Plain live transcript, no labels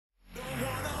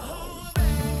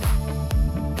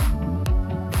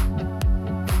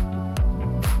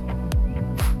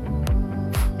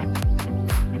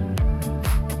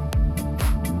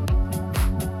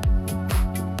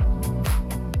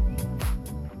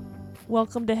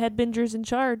Welcome to Head Bingers in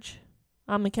Charge.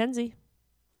 I'm Mackenzie.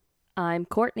 I'm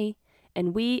Courtney,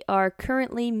 and we are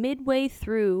currently midway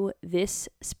through this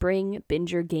spring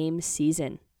Binger Games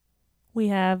season. We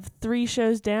have 3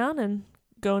 shows down and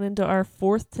going into our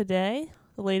 4th today.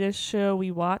 The latest show we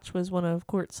watched was one of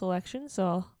Court's selections,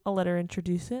 so I'll let her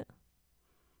introduce it.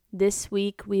 This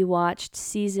week we watched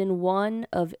season 1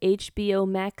 of HBO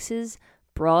Max's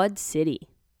Broad City.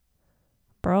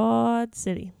 Broad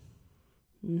City.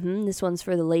 This one's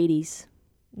for the ladies.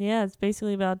 Yeah, it's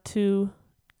basically about 2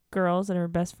 girls that are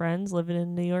best friends living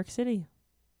in New York City.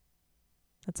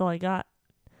 That's all I got.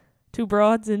 2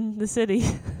 broads in the city.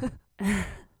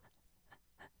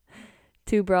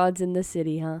 2 broads in the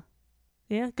city, huh?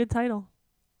 Yeah, good title.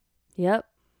 Yep.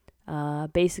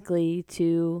 Basically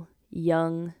 2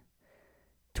 young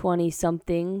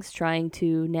 20-somethings trying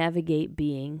to navigate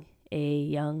being a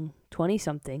young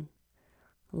 20-something.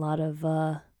 A lot of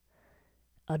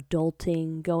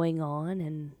adulting going on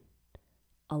and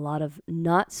a lot of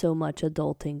not so much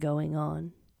adulting going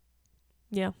on.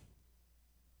 Yeah.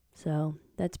 So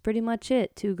that's pretty much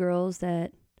it. 2 girls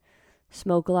that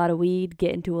smoke a lot of weed,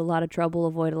 get into a lot of trouble,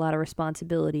 avoid a lot of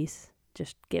responsibilities.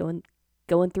 Just going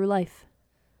through life.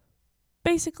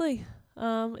 Basically,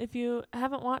 if you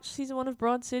haven't watched season 1 of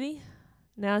Broad City,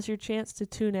 now's your chance to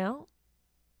tune out.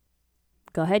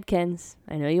 Go ahead, Kens.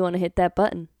 I know you want to hit that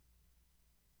button.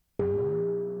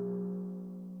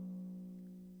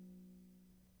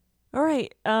 All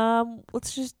right,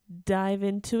 let's just dive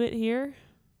into it here.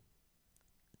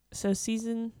 So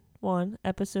season 1,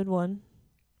 episode 1,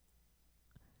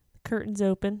 the curtains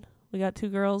open. We got 2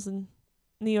 girls in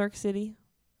New York City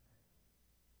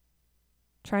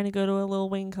trying to go to a Lil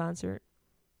Wayne concert.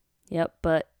 Yep,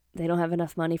 but they don't have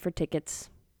enough money for tickets.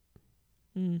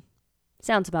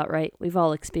 Sounds about right. We've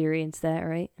all experienced that,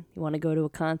 right? You want to go to a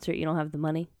concert, you don't have the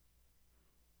money.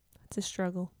 It's a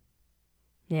struggle.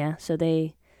 Yeah, so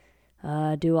they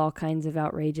do all kinds of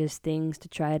outrageous things to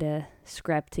try to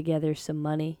scrap together some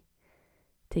money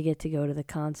to get to go to the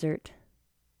concert.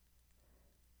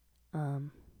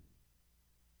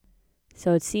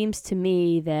 So it seems to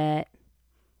me that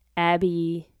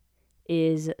Abby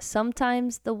is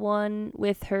sometimes the one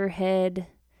with her head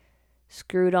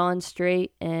screwed on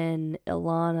straight, and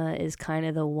Ilana is kind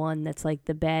of the one that's like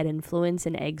the bad influence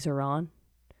and eggs her on.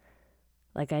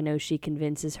 Like, I know she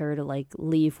convinces her to like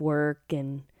leave work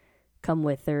and come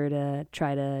with her to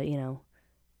try to,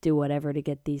 do whatever to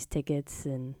get these tickets.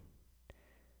 And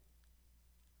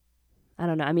I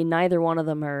don't know. I mean, neither one of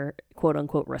them are quote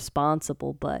unquote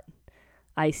responsible, but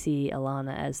I see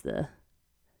Ilana as the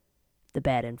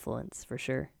bad influence for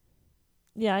sure.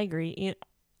 Yeah, I agree.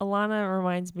 Alana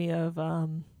reminds me of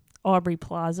Aubrey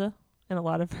Plaza in a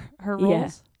lot of her roles. Yeah,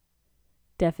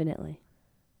 definitely.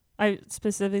 I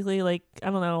specifically, I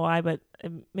don't know why, but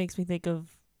it makes me think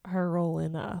of her role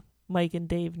in Mike and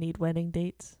Dave Need Wedding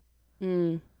Dates.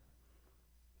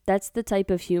 That's the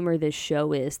type of humor this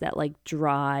show is, that like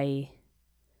dry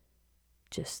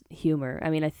just humor. I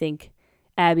mean, I think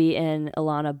Abby and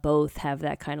Ilana both have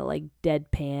that kind of like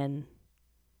deadpan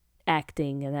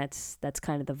acting, and that's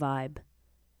kind of the vibe.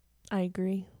 I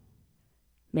agree.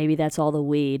 Maybe that's all the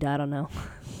weed. I don't know.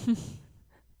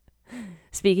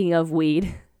 Speaking of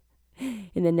weed,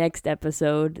 in the next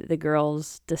episode, the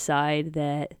girls decide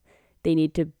that they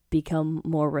need to become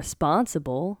more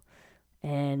responsible,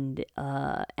 and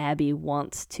Abby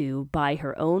wants to buy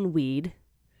her own weed.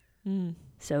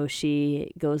 So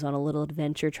she goes on a little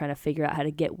adventure trying to figure out how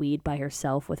to get weed by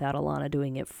herself without Ilana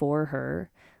doing it for her.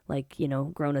 Like,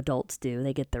 grown adults do.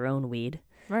 They get their own weed.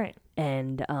 Right.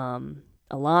 And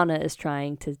Ilana is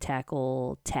trying to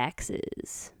tackle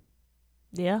taxes.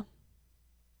 Yeah.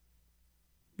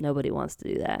 Nobody wants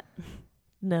to do that.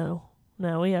 No,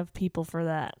 we have people for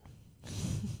that.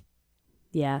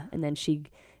 Yeah, and then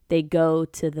they go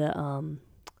to the,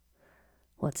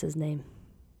 what's his name?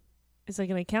 It's like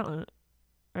an accountant,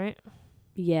 right?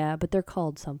 Yeah, but they're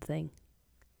called something.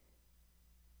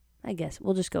 I guess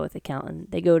we'll just go with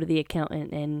accountant. They go to the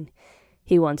accountant, and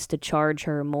he wants to charge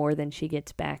her more than she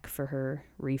gets back for her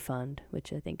refund,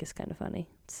 which I think is kind of funny.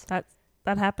 That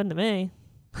happened to me.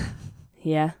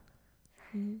 Yeah.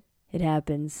 Mm-hmm. It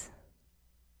happens.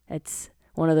 It's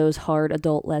one of those hard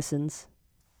adult lessons.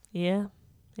 Yeah.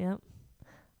 Yep.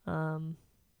 And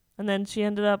then she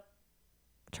ended up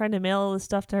trying to mail all this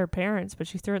stuff to her parents, but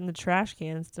she threw it in the trash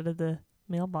can instead of the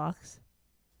mailbox.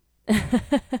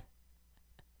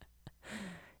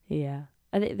 Yeah.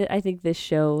 I think this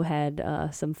show had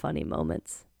some funny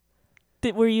moments.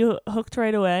 Were you hooked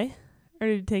right away? Or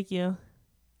did it take you?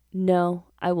 No,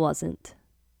 I wasn't.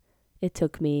 It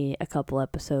took me a couple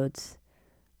episodes.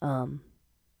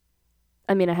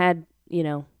 I mean, I had,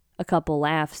 a couple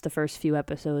laughs the first few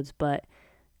episodes, but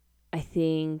I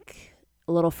think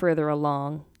a little further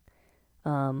along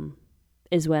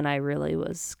is when I really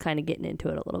was kind of getting into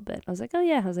it a little bit. I was like, oh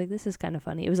yeah, I was like, this is kind of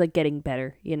funny. It was like getting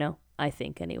better, I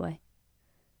think anyway.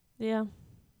 Yeah.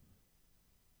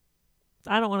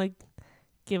 I don't want to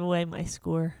give away my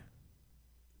score.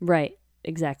 Right,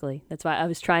 exactly. That's why I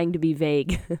was trying to be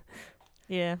vague.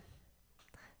 Yeah.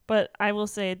 But I will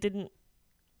say it didn't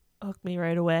hook me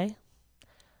right away.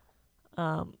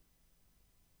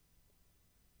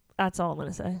 That's all I'm going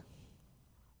to say.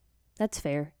 That's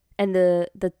fair. And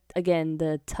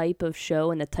the type of show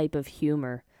and the type of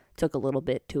humor took a little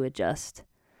bit to adjust.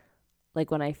 Like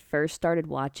when I first started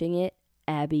watching it,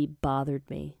 Abby bothered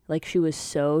me. Like she was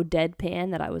so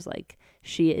deadpan that I was like,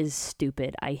 she is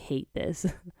stupid. I hate this.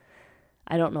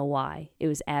 I don't know why. It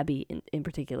was Abby in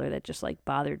particular that just like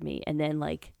bothered me. And then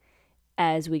like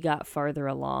as we got farther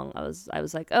along, I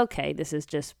was like, okay, this is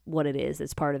just what it is.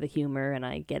 It's part of the humor and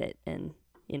I get it, and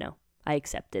I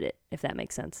accepted it, if that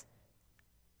makes sense.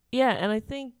 Yeah, and I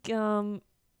think the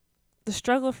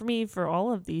struggle for me for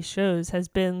all of these shows has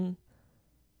been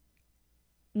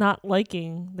not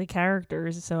liking the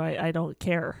characters, so I don't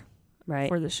care Right.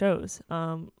 for the shows.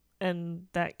 And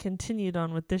that continued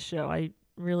on with this show. I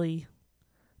really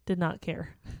did not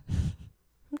care.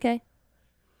 Okay.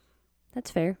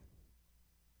 That's fair.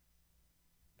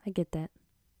 I get that.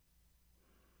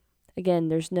 Again,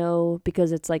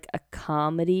 because it's like a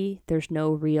comedy, there's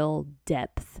no real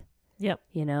depth. Yep.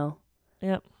 Yep.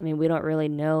 I mean, we don't really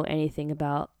know anything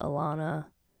about Alana,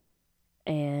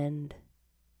 and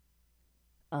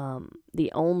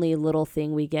the only little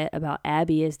thing we get about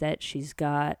Abby is that she's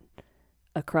got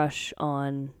a crush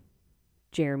on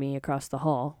Jeremy across the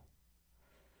hall.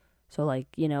 So, like,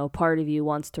 part of you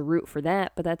wants to root for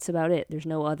that, but that's about it. There's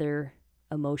no other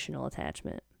emotional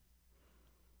attachment.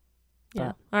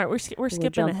 Yeah. All right, we're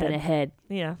skipping jumping ahead.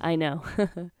 Yeah. I know.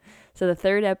 So the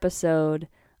third episode,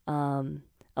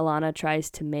 Alana tries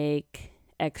to make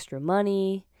extra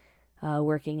money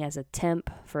working as a temp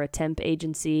for a temp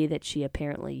agency that she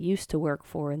apparently used to work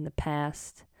for in the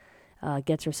past.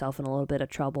 Gets herself in a little bit of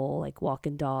trouble, like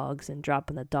walking dogs and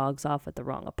dropping the dogs off at the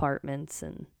wrong apartments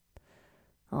and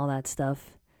all that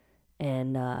stuff.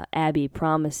 And Abby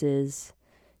promises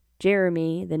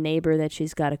Jeremy, the neighbor that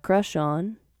she's got a crush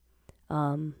on,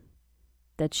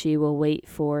 that she will wait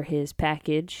for his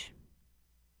package.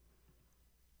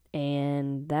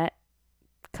 And that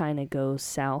kind of goes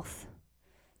south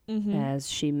as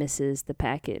she misses the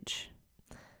package.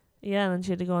 Yeah, and then she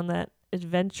had to go on that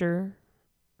adventure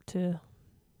to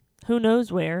who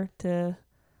knows where to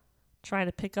try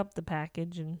to pick up the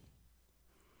package.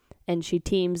 And she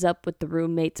teams up with the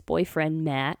roommate's boyfriend,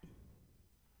 Matt.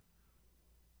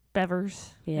 Bevers.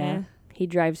 Yeah. He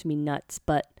drives me nuts,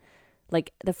 but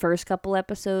like the first couple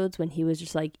episodes when he was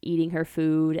just like eating her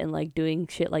food and like doing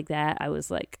shit like that, I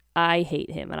was like, I hate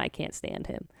him and I can't stand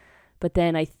him. But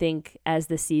then I think as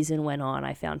the season went on,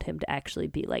 I found him to actually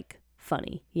be like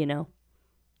funny,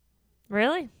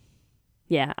 Really?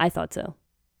 Yeah, I thought so.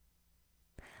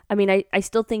 I mean, I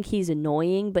still think he's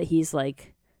annoying, but he's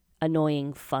like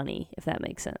annoying funny, if that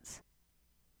makes sense.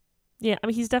 Yeah, I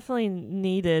mean, he's definitely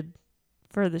needed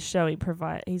for the show.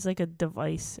 He's like a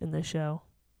device in the show.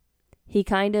 He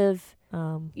kind of,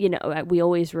 we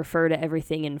always refer to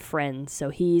everything in Friends,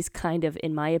 so he's kind of,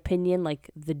 in my opinion,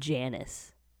 like the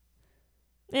Janice.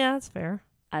 Yeah, that's fair.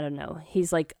 I don't know.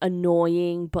 He's like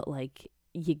annoying, but like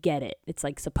you get it. It's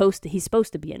like he's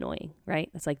supposed to be annoying, right?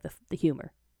 That's like the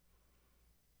humor.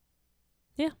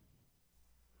 Yeah.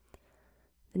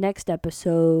 The next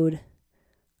episode,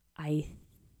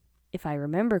 if I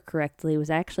remember correctly, was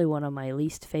actually one of my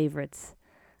least favorites.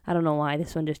 I don't know why.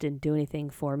 This one just didn't do anything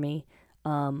for me.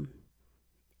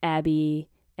 Abby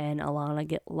and Alana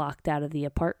get locked out of the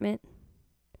apartment.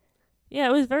 Yeah,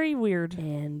 it was very weird.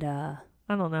 And I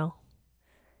don't know.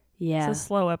 Yeah. It's a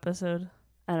slow episode.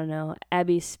 I don't know.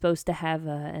 Abby's supposed to have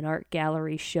an art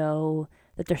gallery show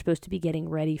that they're supposed to be getting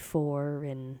ready for,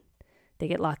 and they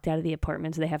get locked out of the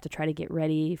apartment, so they have to try to get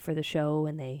ready for the show,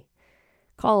 and they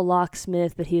call a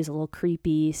locksmith, but he was a little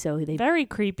creepy, so they... Very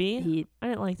creepy. I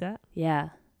didn't like that. Yeah,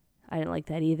 I didn't like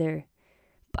that either.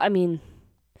 I mean,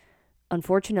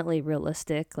 unfortunately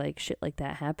realistic, like shit like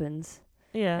that happens.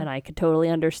 Yeah. And I could totally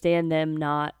understand them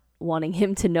not wanting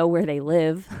him to know where they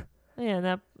live.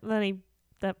 Yeah,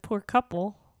 that poor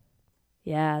couple.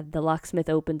 Yeah, the locksmith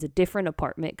opens a different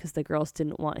apartment because the girls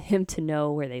didn't want him to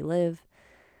know where they live.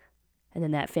 And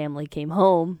then that family came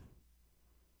home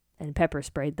and pepper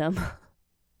sprayed them.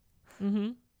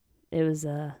 Mm-hmm. It was,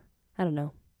 I don't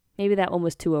know. Maybe that one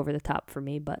was too over the top for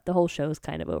me, but the whole show's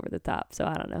kind of over the top, so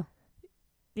I don't know.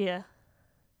 Yeah.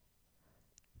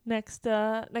 Next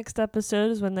episode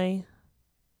is when they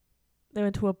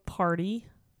went to a party.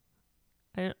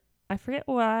 I forget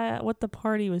what the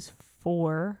party was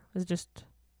for. It was just...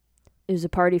 It was a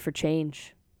party for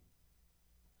change.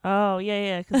 Oh,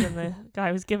 yeah, because then the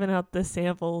guy was giving out the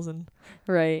samples, and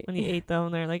right. when he ate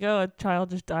them, they're like, oh, a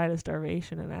child just died of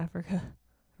starvation in Africa.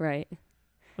 Right.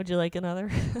 Would you like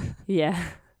another? Yeah.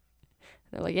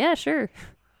 They're like, yeah, sure.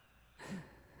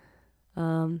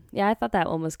 Yeah, I thought that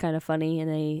one was kind of funny, and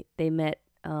they met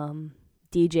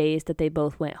DJs that they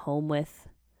both went home with.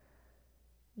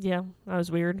 Yeah, that was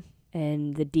weird.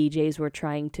 And the DJs were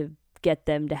trying to get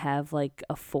them to have like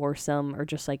a foursome or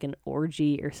just like an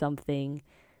orgy or something.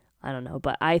 I don't know,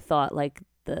 but I thought like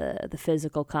the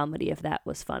physical comedy of that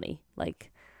was funny.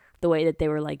 Like the way that they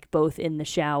were like both in the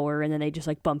shower and then they just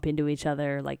like bump into each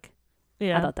other. Like,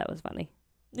 yeah, I thought that was funny.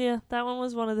 Yeah, that one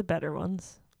was one of the better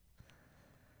ones.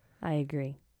 I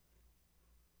agree.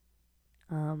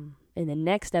 In the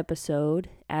next episode,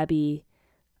 Abby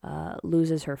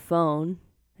loses her phone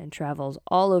and travels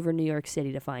all over New York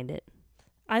City to find it.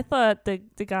 I thought the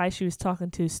guy she was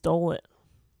talking to stole it.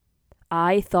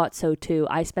 I thought so too.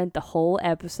 I spent the whole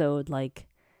episode like,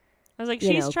 I was like,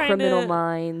 she's trying Criminal to...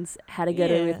 Minds, How to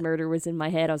Get Away with Murder was in my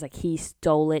head. I was like, he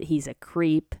stole it. He's a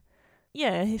creep.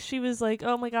 Yeah, she was like,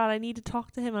 oh my God, I need to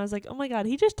talk to him. I was like, oh my God,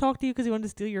 he just talked to you because he wanted to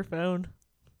steal your phone.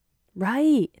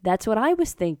 Right. That's what I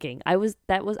was thinking. I was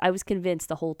convinced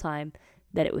the whole time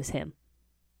that it was him.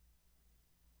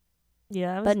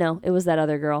 Yeah. But no, it was that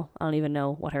other girl. I don't even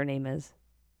know what her name is.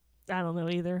 I don't know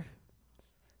either.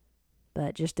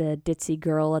 But just a ditzy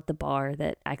girl at the bar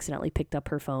that accidentally picked up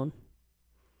her phone.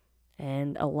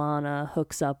 And Alana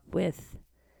hooks up with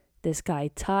this guy,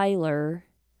 Tyler,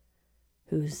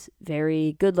 who's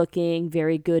very good looking,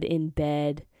 very good in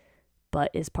bed, but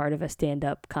is part of a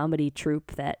stand-up comedy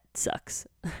troupe that sucks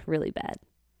really bad.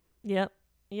 Yep.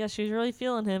 Yeah, she was really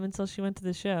feeling him until she went to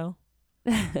the show.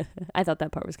 I thought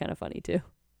that part was kind of funny too.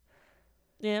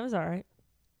 Yeah, it was all right.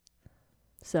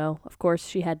 So, of course,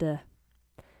 she had to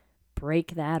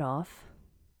break that off.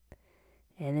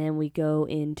 And then we go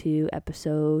into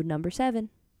episode number 7.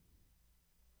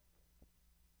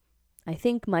 I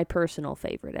think my personal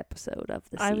favorite episode of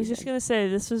the season. I was just going to say,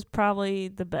 this was probably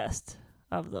the best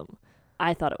of them.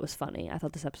 I thought it was funny. I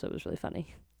thought this episode was really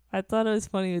funny. I thought it was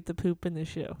funny with the poop in the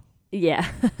shoe. Yeah,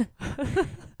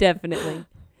 definitely.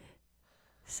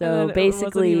 So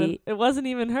basically... It wasn't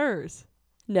even hers.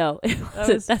 No.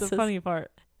 That's the funny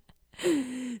part.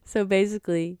 So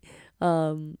basically,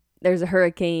 there's a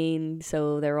hurricane,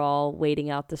 so they're all waiting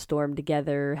out the storm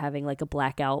together, having like a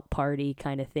blackout party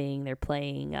kind of thing. They're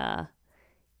playing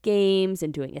games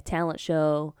and doing a talent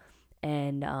show,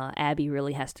 and Abby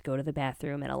really has to go to the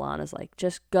bathroom, and Alana's like,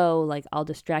 just go, like, I'll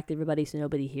distract everybody so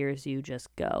nobody hears you,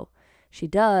 just go. She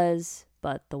does,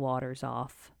 but the water's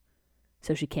off,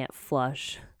 so she can't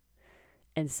flush,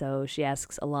 and so she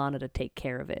asks Alana to take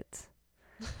care of it.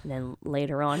 And then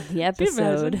later on in the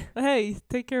episode... Hey,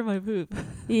 take care of my poop.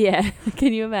 Yeah.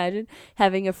 Can you imagine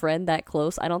having a friend that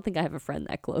close? I don't think I have a friend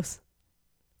that close.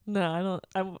 No, I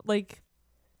don't.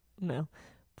 No.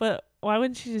 But why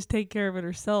wouldn't she just take care of it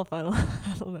herself? I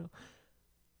don't know.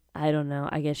 I don't know.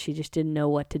 I guess she just didn't know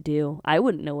what to do. I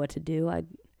wouldn't know what to do.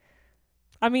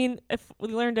 I mean, if we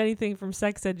learned anything from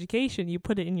sex education, you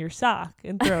put it in your sock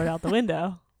and throw it out the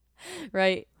window.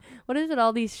 Right. What is it,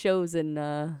 all these shows in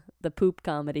the poop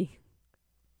comedy?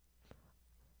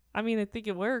 I mean, I think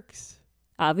it works.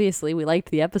 Obviously, we liked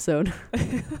the episode.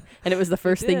 And it was the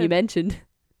first thing you mentioned.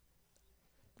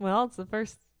 Well, it's the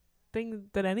first thing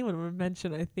that anyone would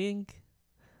mention, I think.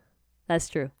 That's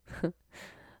true.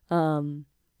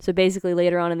 So basically,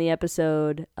 later on in the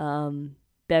episode,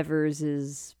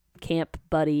 Bevers' camp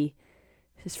buddy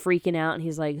is freaking out, and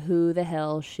he's like, who the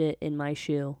hell shit in my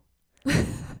shoe?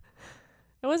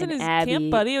 It wasn't and his Abby, camp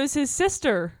buddy, it was his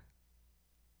sister.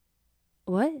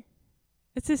 What?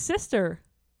 It's his sister.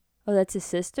 Oh, that's his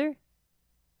sister?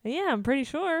 Yeah, I'm pretty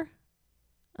sure.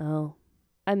 Oh,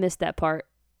 I missed that part.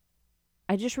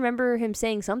 I just remember him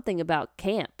saying something about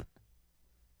camp.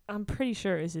 I'm pretty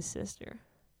sure it was his sister.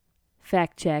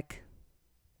 Fact check.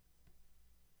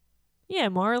 Yeah,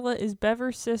 Marla is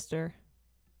Bever's sister.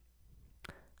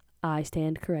 I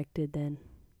stand corrected then.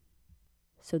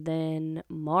 So then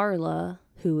Marla,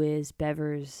 who is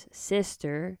Bever's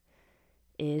sister,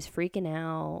 is freaking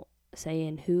out,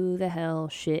 saying, who the hell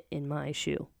shit in my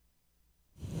shoe?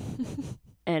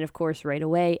 And of course, right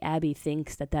away, Abby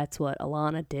thinks that that's what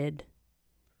Alana did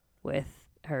with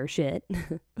her shit.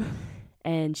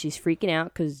 And she's freaking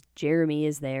out because Jeremy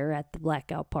is there at the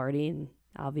blackout party and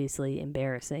obviously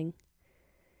embarrassing.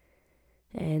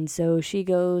 And so she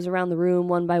goes around the room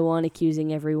one by one,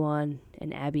 accusing everyone,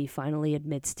 and Abby finally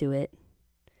admits to it.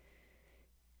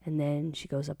 And then she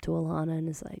goes up to Alana and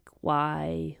is like,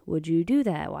 why would you do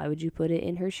that? Why would you put it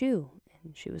in her shoe?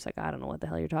 And she was like, I don't know what the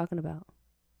hell you're talking about.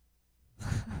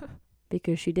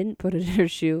 Because she didn't put it in her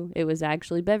shoe. It was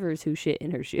actually Bevers who shit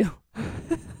in her shoe.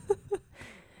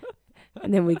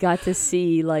 And then we got to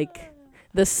see, like,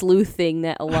 the sleuth thing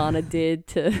that Alana did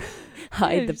to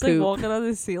hide the just, poop. Like, walking on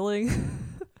the ceiling.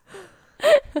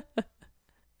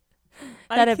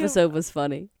 That episode was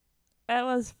funny. That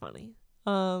was funny.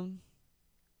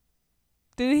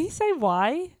 Did he say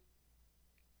why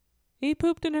he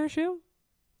pooped in her shoe?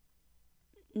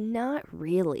 Not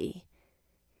really.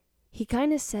 He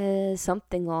kind of says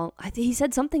something he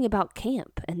said something about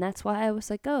camp, and that's why I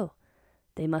was like, oh,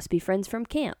 they must be friends from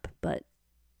camp, but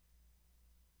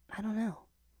I don't know.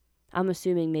 I'm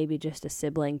assuming maybe just a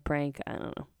sibling prank. I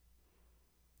don't know.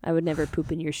 I would never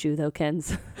poop in your shoe, though,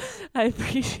 Ken's. I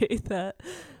appreciate that.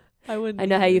 I wouldn't. I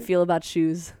know either. how you feel about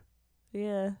shoes.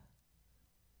 Yeah.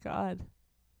 God.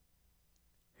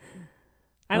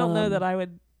 I don't know that I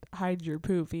would hide your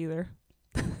poop either.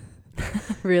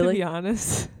 Really? To be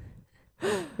honest.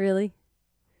 Really?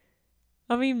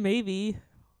 I mean, maybe.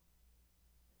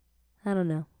 I don't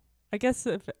know. I guess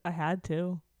if I had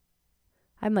to.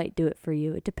 I might do it for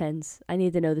you. It depends. I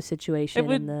need to know the situation.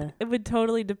 It would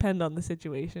totally depend on the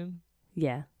situation.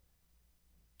 Yeah.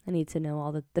 I need to know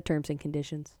all the terms and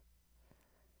conditions.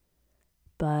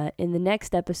 But in the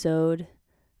next episode,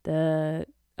 the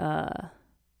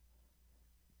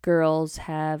girls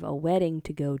have a wedding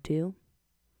to go to.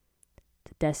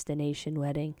 It's a destination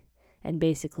wedding. And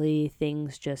basically,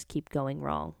 things just keep going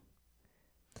wrong.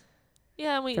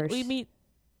 Yeah, we meet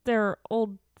their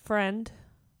old friend,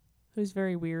 who's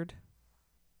very weird.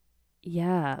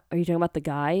 Yeah. Are you talking about the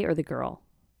guy or the girl?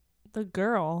 The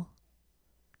girl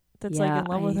that's like in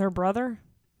love with her brother?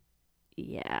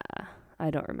 Yeah.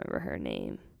 I don't remember her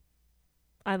name.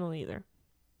 I don't either.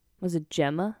 Was it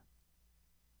Gemma?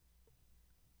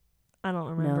 I don't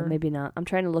remember. No, maybe not. I'm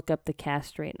trying to look up the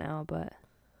cast right now, but...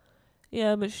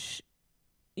 Yeah, but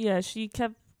she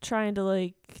kept trying to,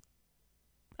 like,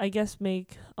 I guess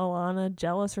make Alana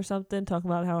jealous or something, talking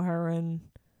about how her and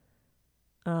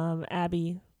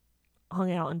Abby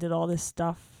hung out and did all this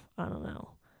stuff. I don't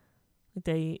know. Like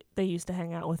they used to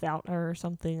hang out without her or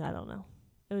something. I don't know.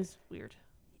 It was weird.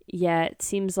 Yeah, it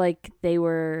seems like they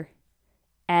were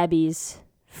Abby's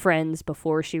friends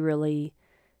before she really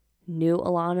knew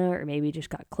Alana, or maybe just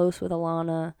got close with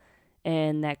Alana.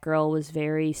 And that girl was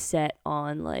very set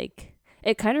on, like,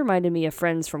 it kind of reminded me of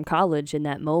friends from college in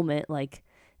that moment, like,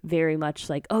 very much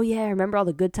like, oh yeah, remember all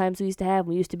the good times we used to have?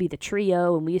 We used to be the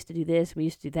trio, and we used to do this, and we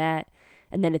used to do that.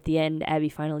 And then at the end, Abby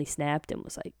finally snapped and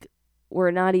was like,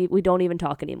 we don't even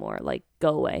talk anymore. Like, go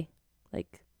away.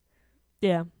 Like,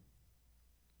 yeah.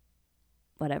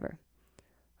 Whatever.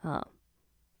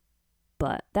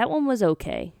 But that one was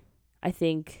okay. I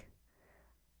think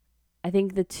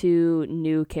the two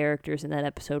new characters in that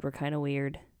episode were kind of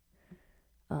weird.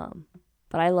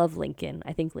 But I love Lincoln.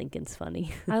 I think Lincoln's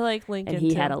funny. I like Lincoln, and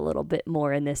he too. had a little bit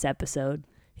more in this episode.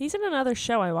 He's in another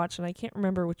show I watched, and I can't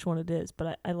remember which one it is,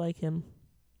 but I like him.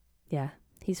 Yeah,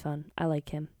 he's fun. I like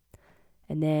him.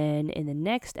 And then in the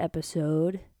next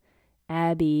episode,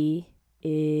 Abby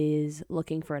is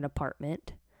looking for an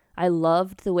apartment. I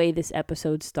loved the way this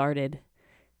episode started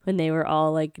when they were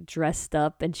all like dressed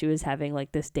up and she was having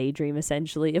like this daydream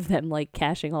essentially of them like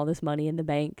cashing all this money in the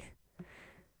bank.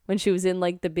 When she was in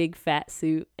like the big fat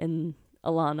suit and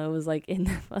Alana was like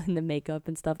in the makeup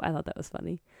and stuff. I thought that was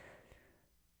funny.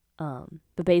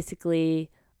 But basically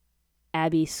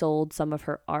Abby sold some of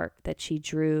her art that she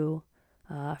drew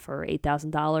for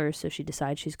 $8,000, so she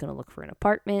decides she's going to look for an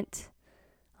apartment,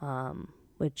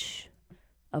 which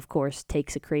of course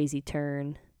takes a crazy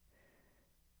turn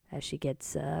as she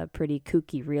gets a pretty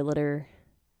kooky realtor.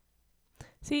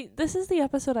 See, this is the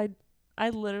episode I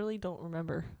literally don't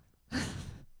remember.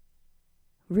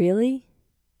 Really?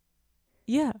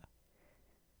 Yeah.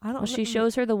 I don't know. She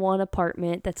shows her the one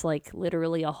apartment that's like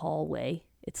literally a hallway.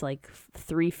 It's like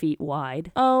 3 feet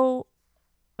wide. Oh,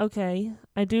 okay.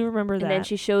 I do remember that. And then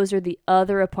she shows her the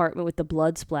other apartment with the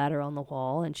blood splatter on the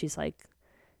wall, and she's like,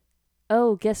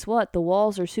 oh, guess what? The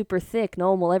walls are super thick.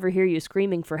 No one will ever hear you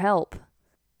screaming for help.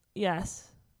 Yes.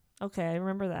 Okay, I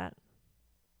remember that.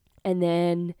 And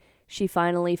then she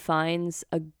finally finds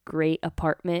a great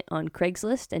apartment on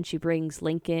Craigslist, and she brings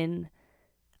Lincoln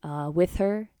with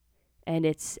her, and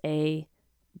it's a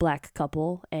black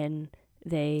couple, and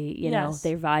They, Yes.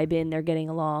 they're vibing, they're getting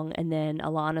along. And then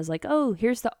Alana's like, oh,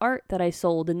 here's the art that I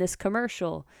sold in this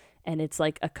commercial. And it's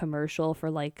like a commercial for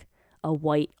like a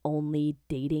white only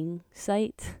dating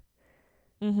site.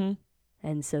 Mm-hmm.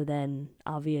 And so then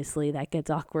obviously that gets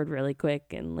awkward really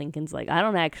quick. And Lincoln's like, I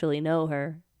don't actually know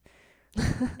her.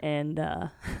 And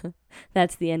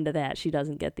that's the end of that. She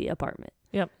doesn't get the apartment.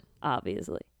 Yep.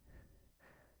 Obviously.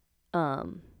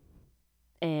 And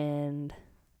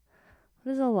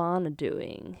what is Alana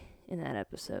doing in that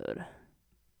episode?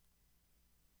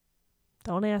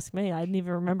 Don't ask me. I didn't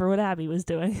even remember what Abby was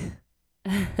doing.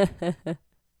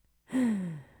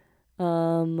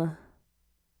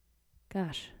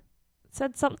 Gosh. It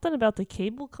said something about the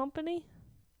cable company.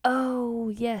 Oh,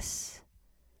 yes.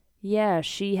 Yeah,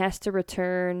 she has to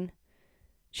return.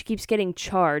 She keeps getting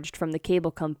charged from the cable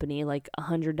company like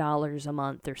 $100 a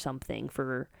month or something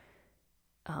for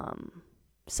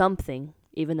something,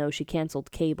 even though she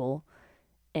canceled cable.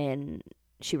 And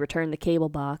she returned the cable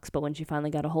box, but when she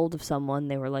finally got a hold of someone,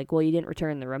 they were like, well, you didn't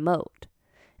return the remote.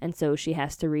 And so she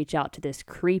has to reach out to this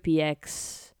creepy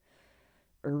ex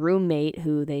roommate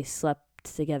who they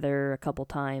slept together a couple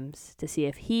times to see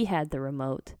if he had the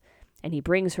remote. And he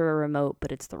brings her a remote,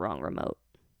 but it's the wrong remote.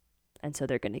 And so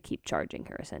they're going to keep charging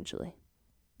her, essentially.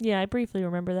 Yeah, I briefly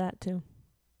remember that too.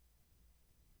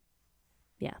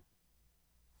 Yeah.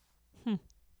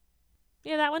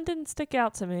 Yeah, that one didn't stick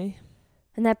out to me.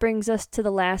 And that brings us to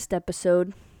the last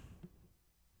episode.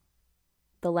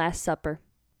 The Last Supper.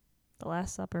 The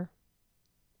Last Supper.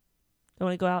 They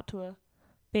want to go out to a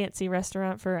fancy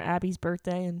restaurant for Abby's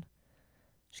birthday, and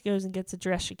she goes and gets a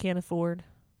dress she can't afford.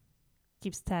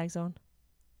 Keeps the tags on.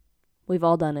 We've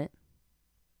all done it.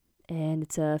 And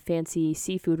it's a fancy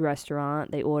seafood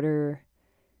restaurant. They order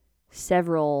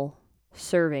several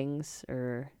servings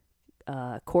or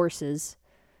courses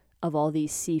of all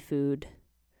these seafood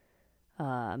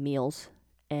meals.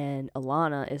 And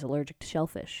Alana is allergic to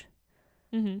shellfish.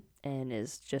 Mm-hmm. And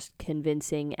is just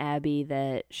convincing Abby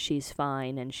that she's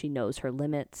fine and she knows her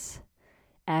limits.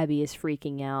 Abby is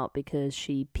freaking out because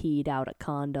she peed out a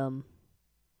condom.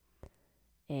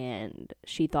 And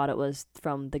she thought it was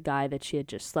from the guy that she had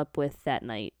just slept with that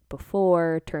night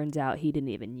before. Turns out he didn't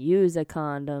even use a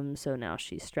condom. So now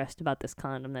she's stressed about this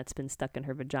condom that's been stuck in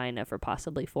her vagina for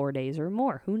possibly 4 days or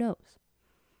more. Who knows?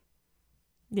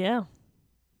 Yeah.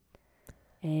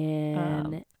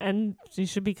 And she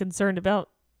should be concerned about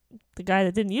the guy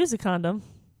that didn't use a condom.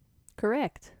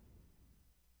 Correct.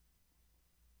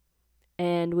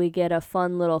 And we get a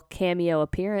fun little cameo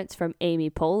appearance from Amy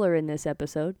Poehler in this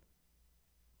episode.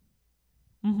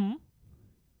 Mm-hmm.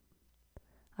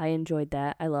 I enjoyed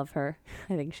that. I love her.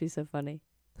 I think she's so funny.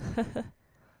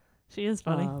 She is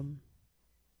funny.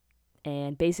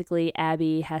 And basically,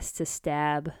 Abby has to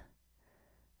stab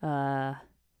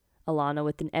Alana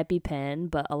with an EpiPen,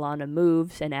 but Alana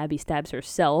moves and Abby stabs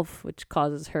herself, which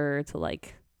causes her to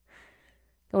like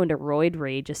go into roid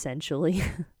rage, essentially.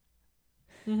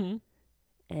 Mm-hmm.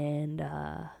 And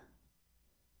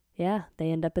yeah, they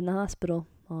end up in the hospital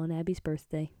on Abby's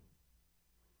birthday.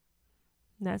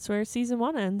 And that's where season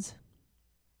 1 ends.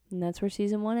 And that's where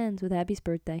season 1 ends, with Abby's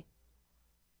birthday.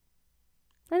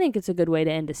 I think it's a good way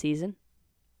to end a season.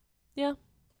 Yeah.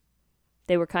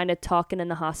 They were kind of talking in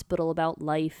the hospital about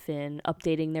life and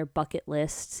updating their bucket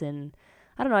lists. And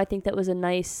I don't know, I think that was a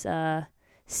nice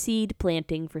seed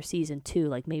planting for season 2.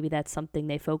 Like maybe that's something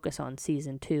they focus on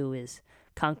season 2 is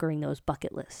conquering those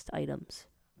bucket list items.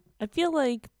 I feel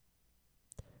like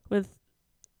with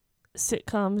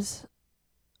sitcoms,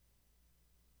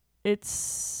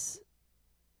 it's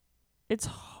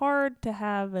hard to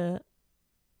have a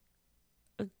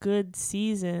good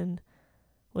season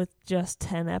with just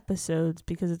 10 episodes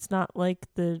because it's not like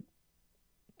the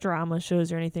drama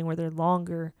shows or anything where they're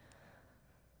longer.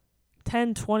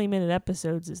 10, 20-minute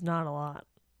episodes is not a lot.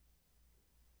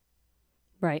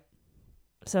 Right.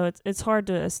 So it's hard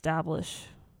to establish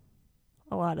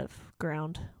a lot of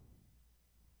ground.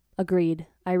 Agreed.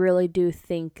 I really do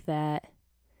think that,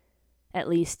 at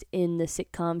least in the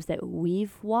sitcoms that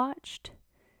we've watched,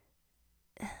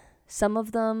 some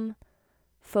of them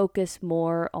focus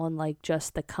more on like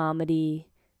just the comedy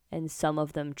and some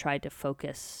of them tried to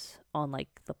focus on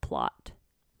like the plot.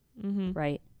 Mm-hmm.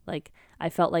 Right? Like I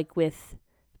felt like with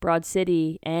Broad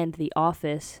City and The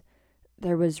Office,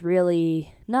 there was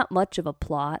really not much of a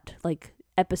plot, like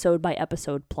episode by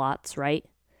episode plots, right?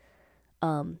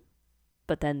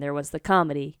 But then there was the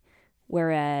comedy,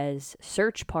 whereas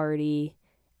Search Party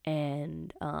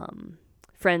and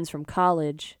Friends from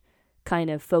College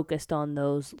kind of focused on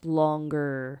those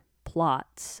longer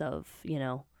plots of,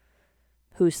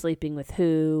 who's sleeping with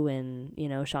who, and,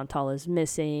 Chantal is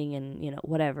missing, and,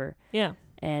 whatever. Yeah.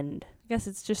 And I guess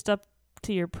it's just up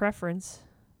to your preference.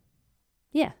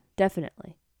 yeah,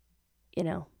 definitely.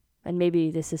 And maybe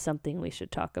this is something we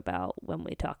should talk about when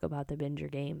we talk about the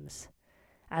Binger games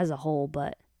as a whole,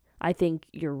 but I think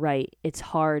you're right. It's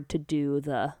hard to do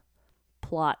the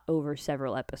plot over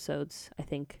several episodes. I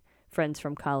think Friends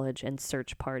from College and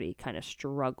Search Party kind of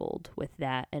struggled with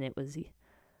that, and it was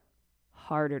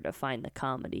harder to find the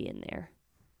comedy in there.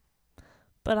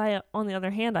 But on the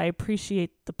other hand, I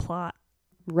appreciate the plot.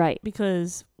 Right.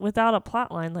 Because without a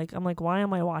plot line, I'm like, why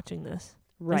am I watching this?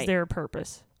 Right. Is there a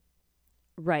purpose?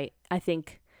 Right. I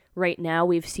think right now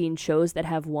we've seen shows that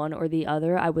have one or the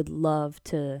other. I would love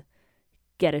to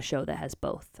get a show that has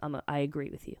both. I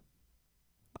agree with you.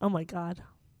 Oh my God.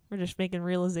 We're just making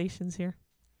realizations here.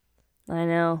 I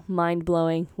know. Mind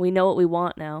blowing. We know what we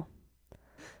want now.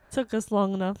 Took us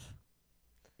long enough.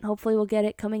 Hopefully we'll get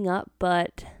it coming up,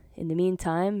 but in the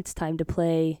meantime, it's time to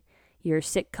play your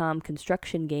sitcom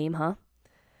construction game, huh?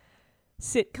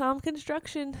 Sitcom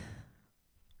construction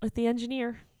with the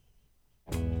engineer.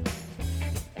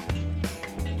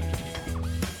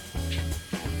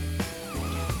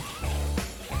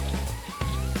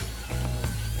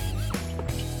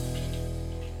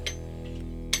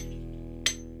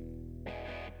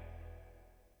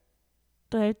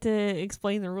 Do I have to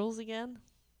explain the rules again?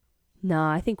 No,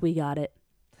 I think we got it.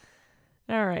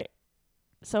 All right.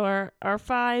 So our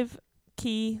 5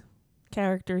 key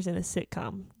characters in a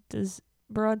sitcom. Does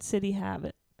Broad City have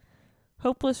it?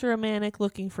 Hopeless romantic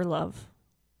looking for love.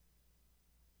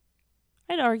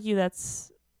 I'd argue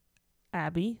that's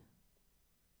Abby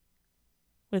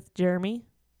with Jeremy.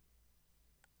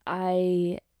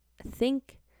 I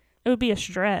think... It would be a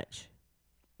stretch.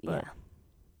 Yeah,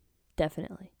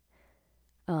 definitely.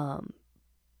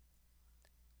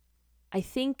 I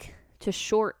think to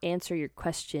short answer your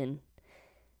question,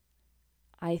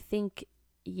 I think,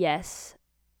 yes,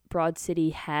 Broad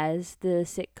City has the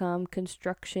sitcom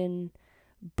construction,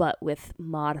 but with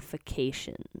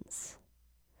modifications.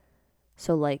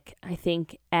 So, I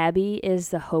think Abby is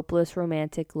the hopeless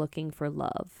romantic looking for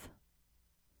love.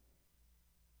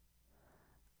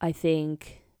 I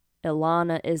think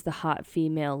Ilana is the hot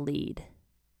female lead.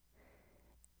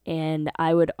 And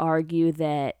I would argue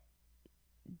that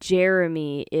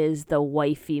Jeremy is the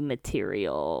wifey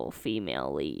material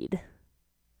female lead.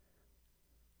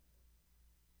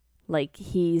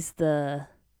 He's the,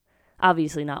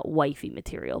 obviously not wifey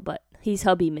material, but he's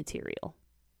hubby material.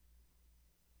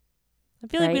 I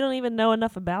feel like we don't even know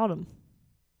enough about him.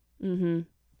 Mm-hmm.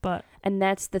 But and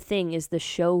that's the thing, is the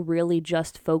show really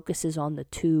just focuses on the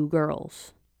 2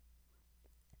 girls.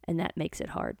 And that makes it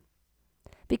hard.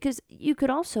 Because you could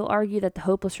also argue that the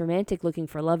hopeless romantic looking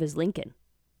for love is Lincoln.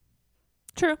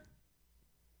 True.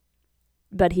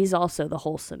 But he's also the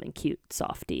wholesome and cute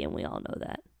softie, and we all know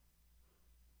that.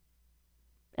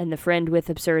 And the friend with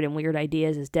absurd and weird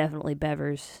ideas is definitely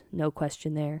Bevers. No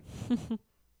question there.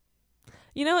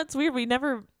 It's weird. We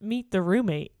never meet the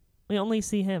roommate. We only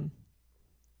see him.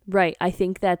 Right. I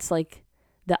think that's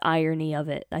the irony of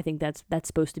it. I think that's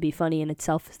supposed to be funny in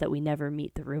itself, is that we never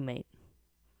meet the roommate.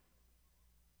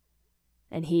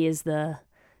 And he is the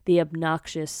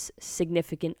obnoxious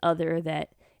significant other that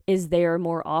is there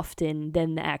more often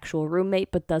than the actual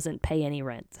roommate, but doesn't pay any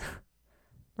rent.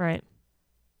 Right.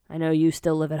 I know you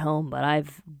still live at home, but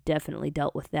I've definitely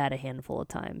dealt with that a handful of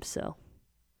times, so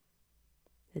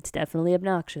it's definitely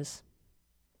obnoxious.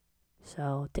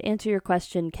 So to answer your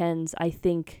question, Ken's, I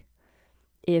think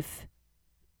if,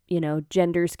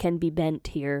 genders can be bent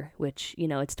here, which,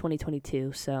 it's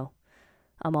 2022, so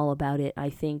I'm all about it. I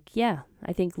think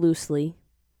loosely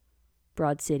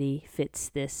Broad City fits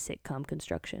this sitcom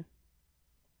construction.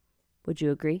 Would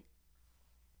you agree?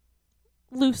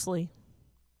 Loosely.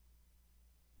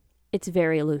 It's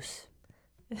very loose.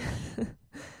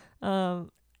 Yeah,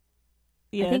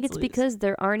 I think it's because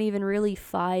there aren't even really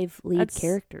 5 lead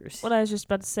characters. What I was just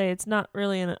about to say. It's not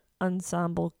really an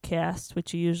ensemble cast,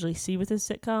 which you usually see with a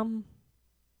sitcom.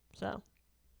 So.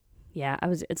 Yeah,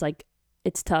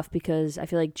 it's tough because I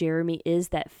feel like Jeremy is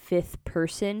that 5th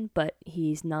person, but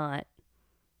he's not,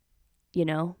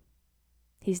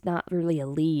 he's not really a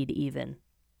lead even.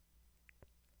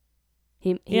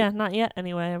 Yeah, not yet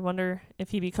anyway. I wonder if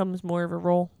he becomes more of a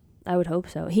role. I would hope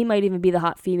so. He might even be the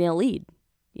hot female lead.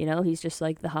 He's just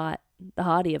the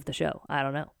hottie of the show. I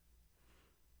don't know.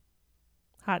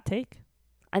 Hot take.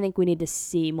 I think we need to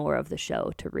see more of the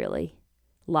show to really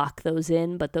lock those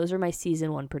in, but those are my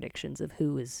season 1 predictions of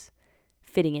who is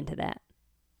fitting into that.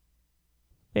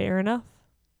 Fair enough.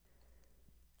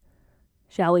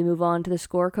 Shall we move on to the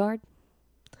scorecard?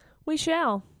 We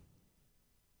shall.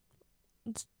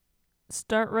 Let's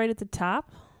start right at the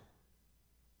top.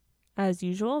 As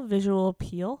usual, visual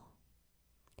appeal.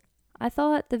 I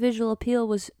thought the visual appeal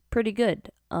was pretty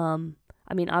good.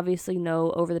 I mean, obviously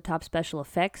no over-the-top special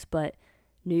effects, but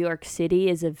New York City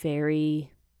is a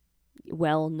very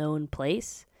well-known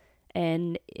place,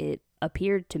 and it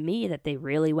appeared to me that they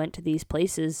really went to these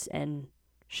places and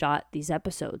shot these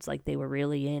episodes. Like, they were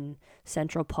really in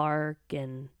Central Park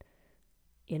and,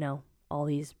 you know, all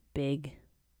these big,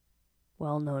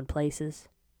 well-known places.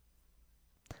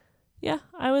 Yeah,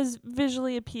 I was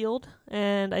visually appealed,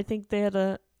 and I think they had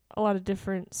a lot of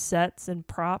different sets and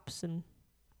props, and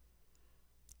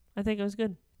I think it was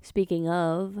good. Speaking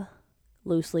of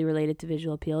loosely related to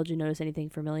visual appeal, did you notice anything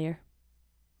familiar?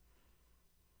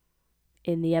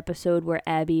 In the episode where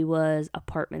Abby was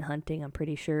apartment hunting, I'm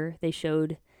pretty sure, they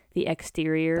showed the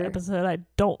exterior. The episode I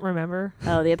don't remember.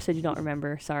 Oh, the episode you don't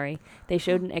remember, sorry. They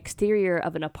showed an exterior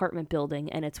of an apartment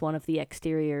building, and it's one of the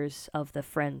exteriors of the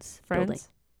Friends building.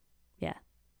 Yeah.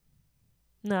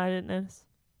 No, I didn't notice.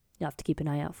 You'll have to keep an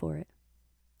eye out for it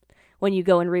when you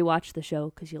go and rewatch the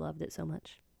show because you loved it so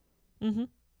much. Mm-hmm.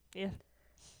 Yeah.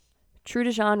 True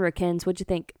to genre, Kens, what'd you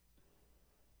think?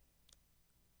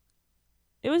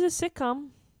 It was a sitcom.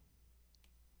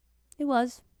 It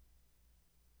was.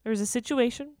 There was a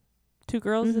situation. 2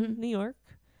 girls in New York.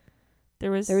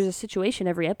 There was a situation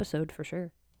every episode for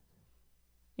sure.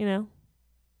 You know,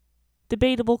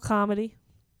 debatable comedy.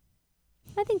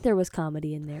 I think there was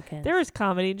comedy in there, Ken. There was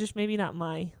comedy, just maybe not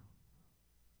my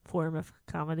form of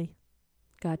comedy.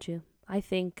 Got you. I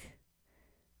think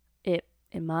it,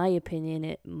 in my opinion,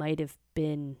 it might have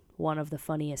been one of the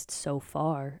funniest so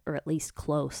far, or at least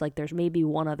close. Like, there's maybe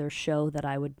one other show that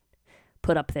I would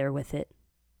put up there with it.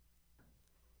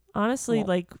 Honestly, Won't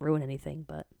like, ruin anything,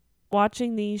 but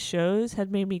watching these shows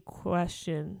had made me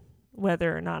question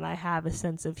whether or not I have a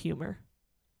sense of humor.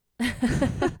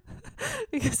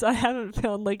 Because I haven't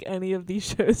found, like, any of these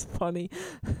shows funny.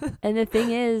 And the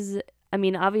thing is, I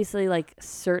mean, obviously, like,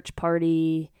 Search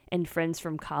Party and Friends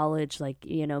from College, like,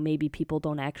 you know, maybe people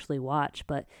don't actually watch,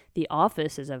 but The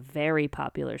Office is a very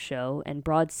popular show, and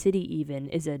Broad City even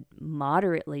is a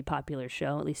moderately popular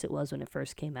show. At least it was when it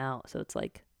first came out. So it's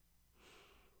like,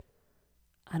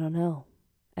 I don't know.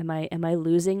 Am I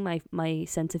losing my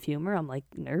sense of humor? I'm, like,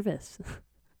 nervous.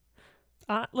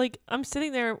 Like, I'm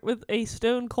sitting there with a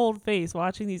stone cold face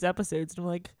watching these episodes, and I'm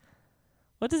like,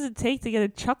 what does it take to get a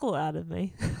chuckle out of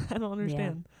me? I don't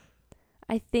understand.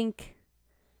 Yeah. I think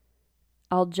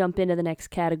I'll jump into the next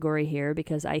category here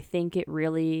because I think it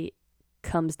really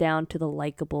comes down to the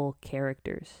likable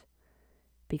characters.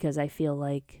 Because I feel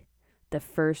like the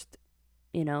first,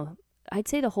 you know, I'd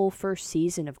say the whole first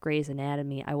season of Grey's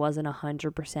Anatomy, I wasn't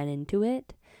 100% into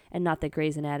it. And not that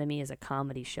Grey's Anatomy is a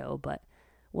comedy show, but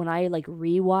when I, like,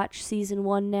 rewatch season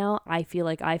 1 now, I feel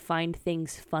like I find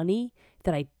things funny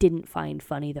that I didn't find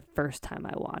funny the first time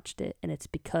I watched it. And it's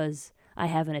because I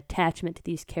have an attachment to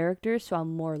these characters, so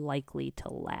I'm more likely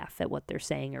to laugh at what they're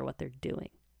saying or what they're doing.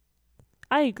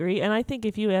 I agree, and I think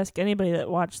if you ask anybody that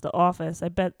watched The Office, I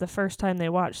bet the first time they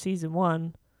watched season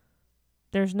 1,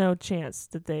 there's no chance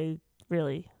that they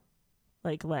really,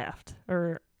 like, laughed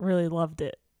or really loved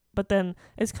it. But then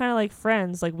it's kind of like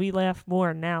Friends. Like, we laugh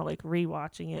more now, like,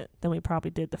 rewatching it than we probably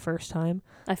did the first time.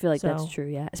 I feel like that's true,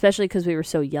 yeah. Especially because we were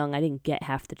so young, I didn't get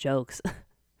half the jokes.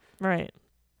 Right.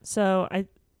 So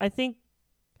I think,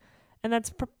 and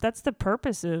that's the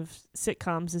purpose of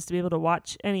sitcoms, is to be able to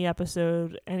watch any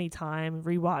episode anytime,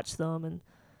 rewatch them, and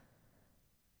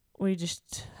we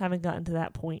just haven't gotten to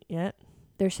that point yet.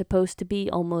 They're supposed to be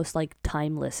almost, like,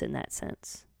 timeless in that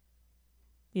sense.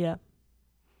 Yeah.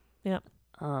 Yeah.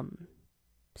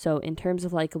 So in terms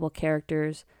of likable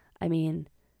characters, I mean,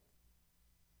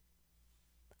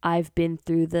 I've been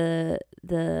through the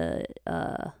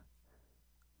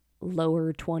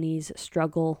lower 20s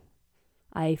struggle.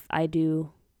 I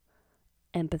do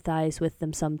empathize with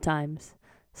them sometimes.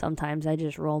 Sometimes I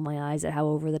just roll my eyes at how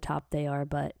over the top they are,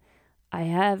 but I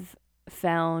have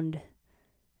found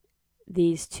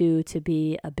these two to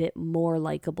be a bit more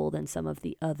likable than some of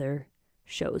the other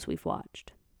shows we've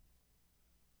watched.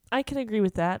 I can agree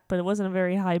with that, but it wasn't a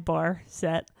very high bar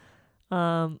set.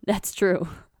 That's true.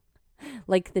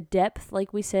 Like, the depth,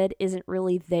 like we said, isn't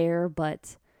really there,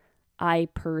 but I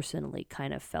personally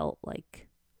kind of felt like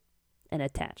an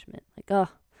attachment. Like, oh,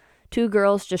 2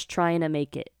 girls just trying to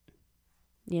make it,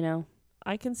 you know?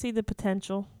 I can see the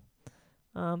potential,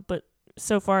 but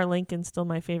so far Lincoln's still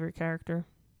my favorite character.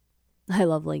 I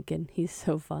love Lincoln. He's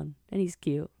so fun, and he's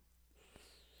cute.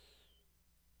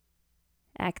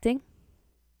 Acting?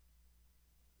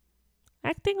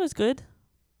 Acting was good.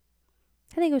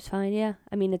 I think it was fine, yeah.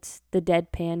 I mean, it's the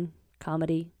deadpan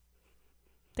comedy.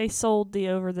 They sold the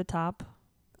over the top.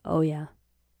 Oh, yeah.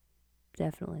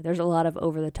 Definitely. There's a lot of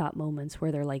over the top moments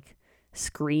where they're like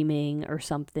screaming or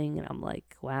something, and I'm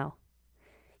like, wow.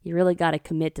 You really got to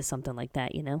commit to something like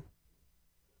that, you know?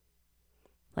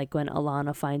 Like when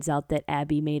Alana finds out that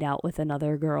Abby made out with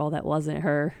another girl that wasn't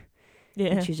her. Yeah.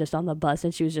 And she's just on the bus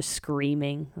and she was just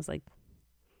screaming. I was like,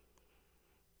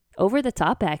 over the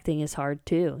top acting is hard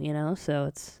too, you know?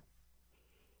 So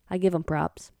I give them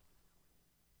props.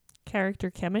 Character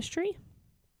chemistry?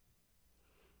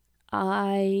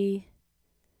 I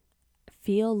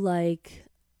feel like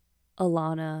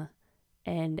Alana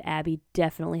and Abby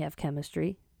definitely have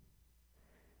chemistry.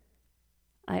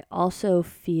 I also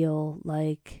feel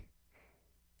like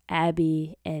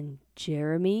Abby and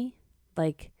Jeremy,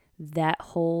 like that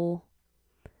whole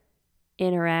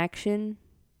interaction,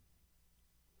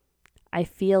 I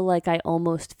feel like I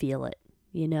almost feel it,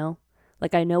 you know?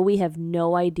 Like I know we have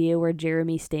no idea where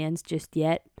Jeremy stands just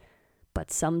yet,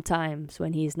 but sometimes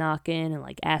when he's knocking and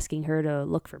like asking her to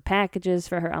look for packages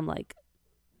for her, I'm like,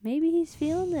 maybe he's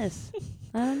feeling this.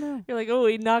 I don't know. You're like, oh,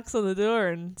 he knocks on the door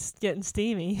and it's getting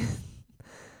steamy.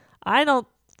 I don't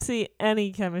see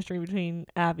any chemistry between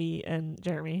Abby and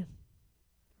Jeremy.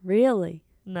 Really?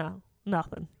 No,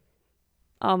 nothing.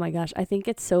 Oh my gosh, I think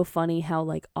it's so funny how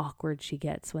like awkward she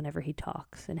gets whenever he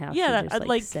talks and how Yeah, she that- just I'd like,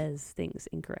 like- says things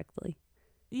incorrectly.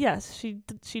 Yes, she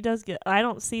does get. I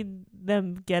don't see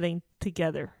them getting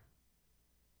together.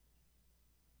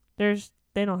 They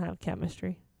don't have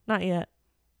chemistry, not yet.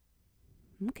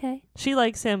 Okay. She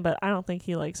likes him, but I don't think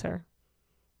he likes her.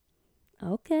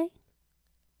 Okay.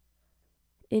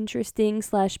 Interesting /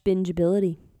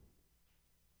 bingeability.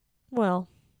 Well,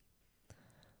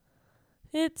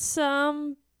 it's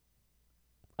I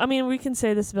mean, we can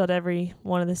say this about every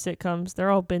one of the sitcoms.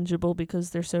 They're all bingeable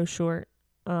because they're so short.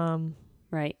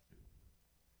 Right.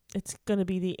 It's gonna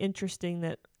be the interesting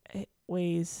that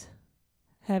weighs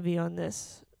heavy on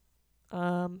this. It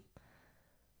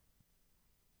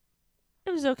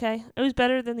was okay. It was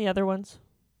better than the other ones,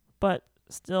 but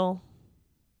still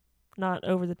not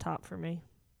over the top for me.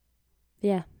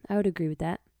 Yeah, I would agree with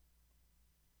that.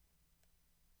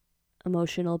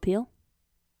 Emotional appeal?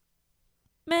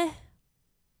 Meh.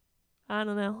 I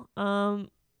don't know.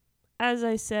 As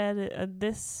I said,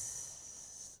 this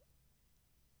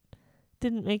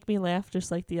didn't make me laugh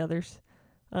just like the others.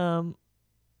 There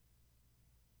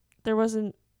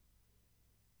wasn't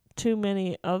too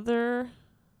many other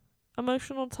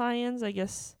emotional tie-ins, I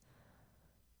guess.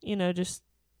 You know, just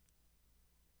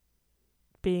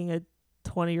being a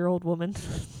 20-year-old woman.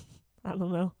 I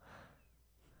don't know.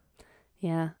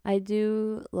 Yeah, I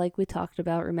do, like we talked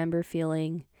about, remember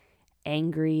feeling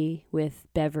angry with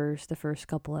Bevers the first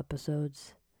couple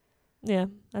episodes. Yeah,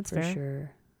 that's for fair.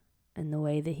 sure. And the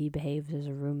way that he behaves as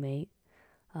a roommate.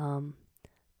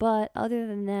 But other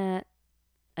than that,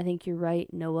 I think you're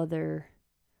right. No other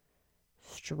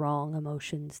strong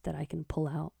emotions that I can pull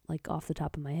out, like off the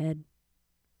top of my head.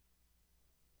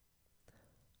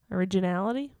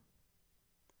 Originality?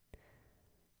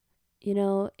 You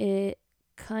know, it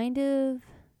kind of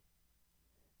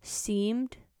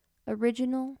seemed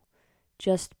original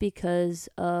just because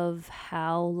of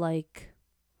how, like,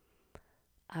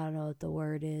 I don't know what the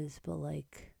word is, but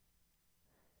like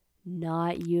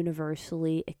not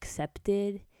universally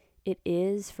accepted it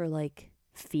is for like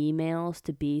females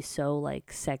to be so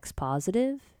like sex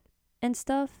positive and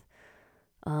stuff.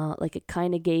 Like it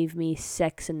kind of gave me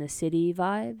Sex in the City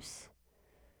vibes.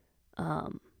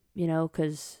 You know,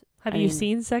 because Have you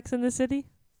seen Sex in the City?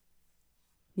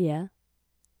 Yeah.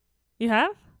 You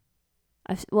have?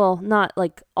 Well, not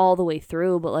like all the way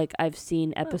through, but like I've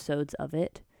seen episodes of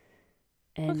it.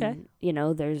 And, Okay. you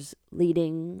know, there's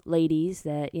leading ladies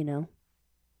that, you know,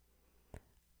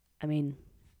 I mean,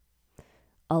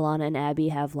 Alana and Abby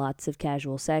have lots of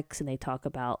casual sex and they talk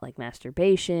about like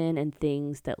masturbation and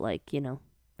things that like, you know,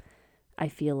 I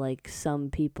feel like some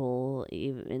people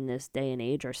even in this day and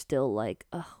age are still like,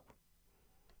 oh,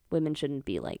 women shouldn't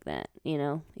be like that, you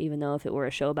know, even though if it were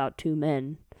a show about two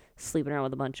men sleeping around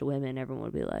with a bunch of women, everyone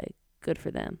would be like, good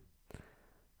for them.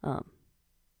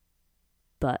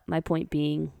 But my point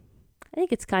being, I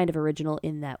think it's kind of original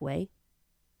in that way.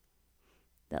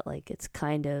 That, like, it's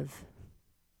kind of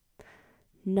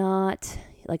not,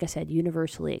 like I said,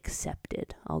 universally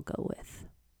accepted, I'll go with.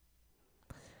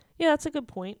 Yeah, that's a good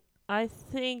point. I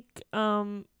think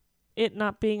it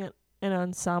not being an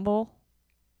ensemble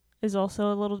is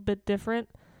also a little bit different.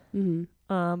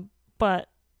 Mm-hmm. But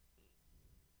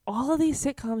all of these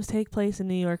sitcoms take place in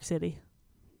New York City.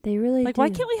 They really like, do.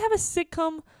 why can't we have a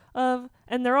sitcom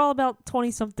and they're all about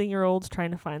 20-something-year-olds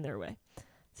trying to find their way.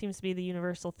 Seems to be the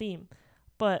universal theme.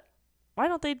 But why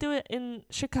don't they do it in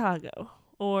Chicago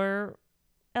or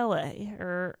LA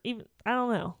or even, I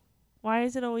don't know. Why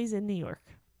is it always in New York?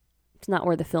 It's not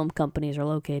where the film companies are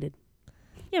located.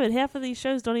 Yeah, but half of these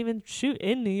shows don't even shoot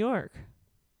in New York.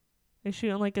 They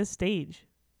shoot on like a stage.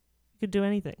 You could do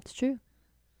anything. It's true.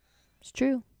 It's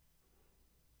true.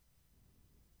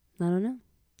 I don't know.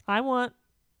 I want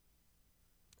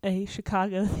a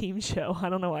Chicago themed show. I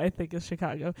don't know why I think of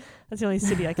Chicago. That's the only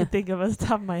city I can think of off the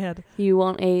top of my head. You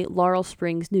want a Laurel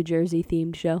Springs, New Jersey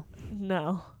themed show?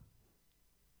 No.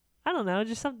 I don't know.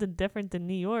 Just something different than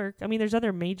New York. I mean, there's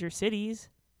other major cities.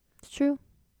 It's true.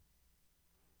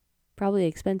 Probably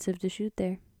expensive to shoot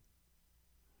there.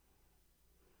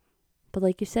 But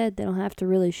like you said, they don't have to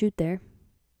really shoot there.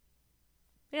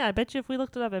 Yeah, I bet you if we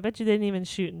looked it up, I bet you they didn't even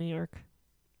shoot in New York.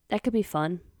 That could be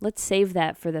fun. Let's save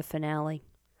that for the finale.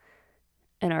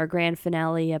 In our grand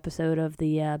finale episode of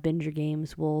the Binger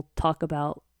Games, we'll talk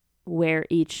about where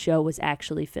each show was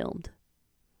actually filmed.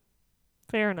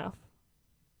 Fair enough.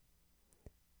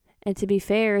 And to be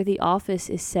fair, The Office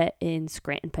is set in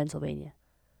Scranton, Pennsylvania.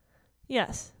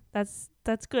 Yes, that's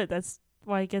good. That's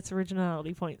why it gets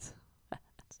originality points.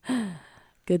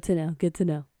 Good to know. Good to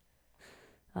know.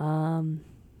 All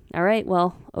right.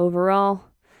 Well, overall,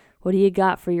 what do you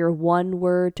got for your one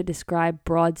word to describe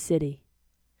Broad City?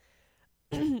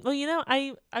 Well,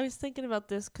 I was thinking about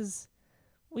this because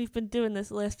we've been doing this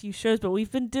the last few shows, but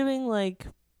we've been doing like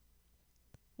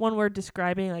one word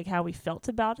describing like how we felt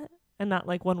about it and not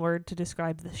like one word to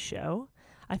describe the show.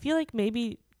 I feel like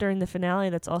maybe during the finale,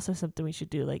 that's also something we should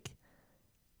do, like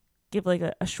give like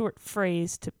a short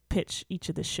phrase to pitch each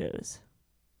of the shows.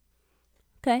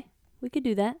 Okay, we could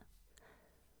do that.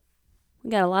 We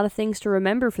got a lot of things to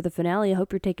remember for the finale. I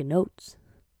hope you're taking notes.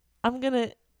 I'm going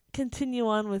to continue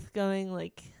on with going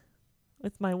like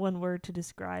with my one word to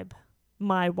describe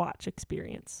my watch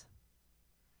experience.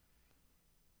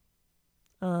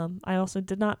 I also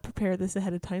did not prepare this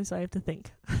ahead of time, so I have to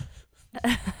think.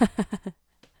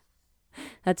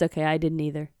 That's okay. I didn't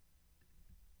either.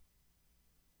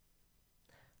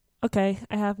 Okay,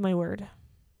 I have my word.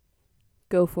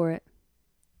 Go for it.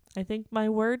 I think my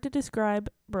word to describe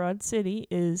Broad City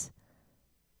is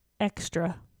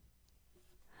extra.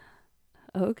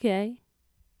 Okay.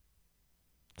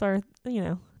 It's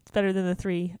it's better than the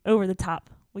 3 over the top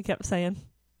we kept saying.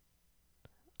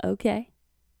 Okay.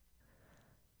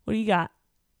 What do you got?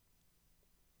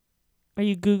 Are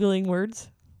you Googling words?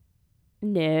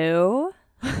 No.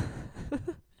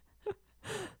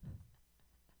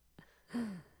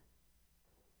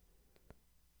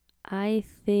 I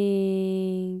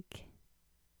think...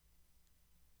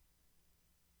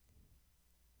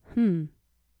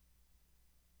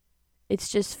 It's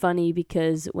just funny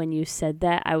because when you said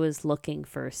that, I was looking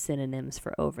for synonyms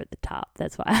for over the top.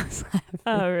 That's why I was laughing.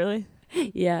 Oh, really?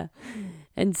 Yeah.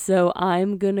 And so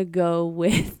I'm going to go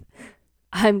with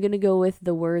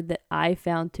the word that I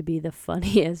found to be the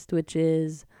funniest, which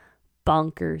is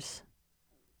bonkers.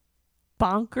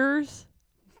 Bonkers?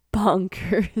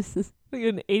 Bonkers. Like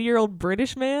an 80-year-old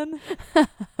British man?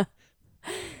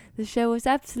 The show was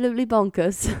absolutely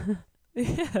bonkers.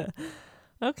 Yeah.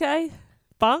 Okay.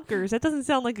 Bonkers. That doesn't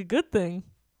sound like a good thing.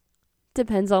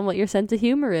 Depends on what your sense of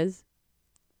humor is.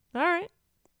 All right.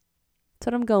 That's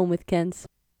what I'm going with, Kens.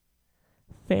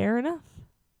 Fair enough.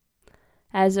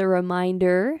 As a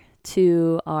reminder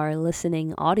to our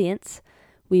listening audience,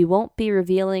 we won't be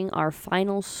revealing our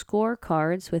final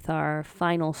scorecards with our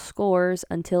final scores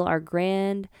until our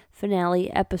grand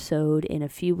finale episode in a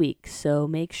few weeks, so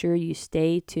make sure you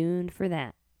stay tuned for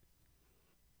that.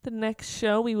 The next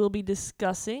show we will be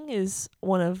discussing is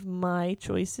one of my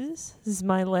choices. This is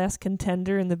my last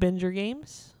contender in the Binger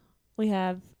Games. We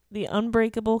have The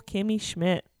Unbreakable Kimmy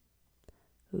Schmidt.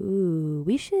 Ooh,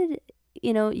 we should,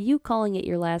 you calling it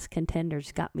your last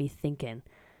contenders got me thinking.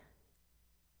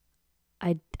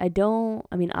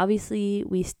 Obviously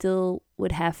we still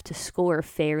would have to score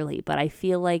fairly, but I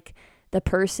feel like the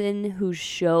person whose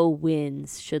show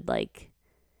wins should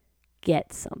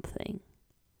get something.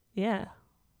 Yeah.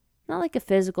 Not like a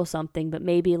physical something, but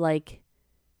maybe like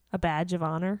a badge of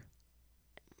honor.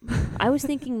 I was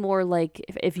thinking more like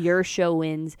if your show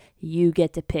wins, you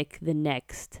get to pick the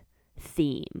next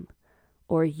theme,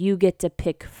 or you get to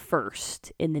pick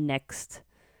first in the next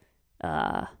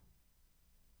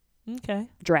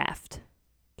draft.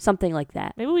 Something like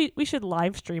that. Maybe we should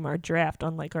live stream our draft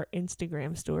on our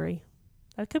Instagram story.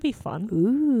 That could be fun.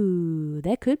 Ooh,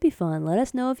 that could be fun. Let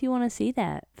us know if you want to see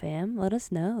that, fam. Let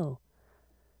us know.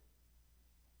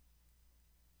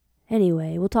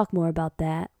 Anyway, we'll talk more about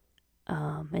that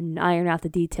and iron out the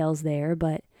details there,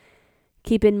 but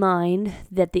keep in mind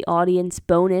that the audience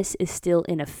bonus is still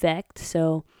in effect,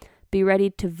 so be ready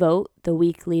to vote the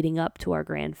week leading up to our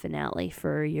grand finale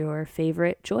for your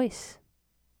favorite choice.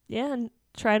 Yeah, and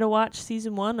try to watch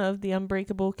season 1 of The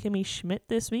Unbreakable Kimmy Schmidt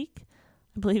this week.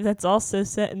 I believe that's also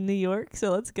set in New York,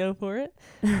 so let's go for it.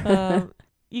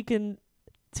 You can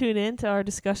tune in to our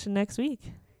discussion next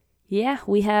week. Yeah,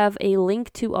 we have a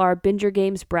link to our Binger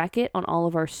Games bracket on all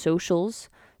of our socials,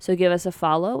 so give us a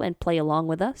follow and play along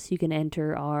with us. You can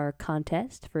enter our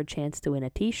contest for a chance to win a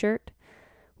t-shirt.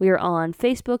 We are on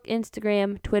Facebook,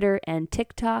 Instagram, Twitter, and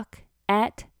TikTok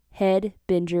at Head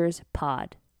Bingers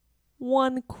Pod.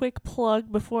 One quick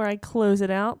plug before I close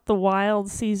it out. The Wild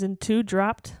Season 2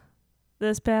 dropped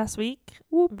this past week.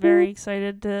 Whoop, Very whoop.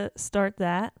 excited to start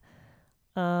that.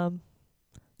 So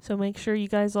make sure you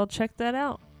guys all check that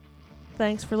out.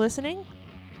 Thanks for listening.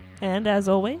 And as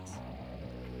always,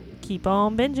 keep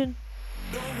on binging.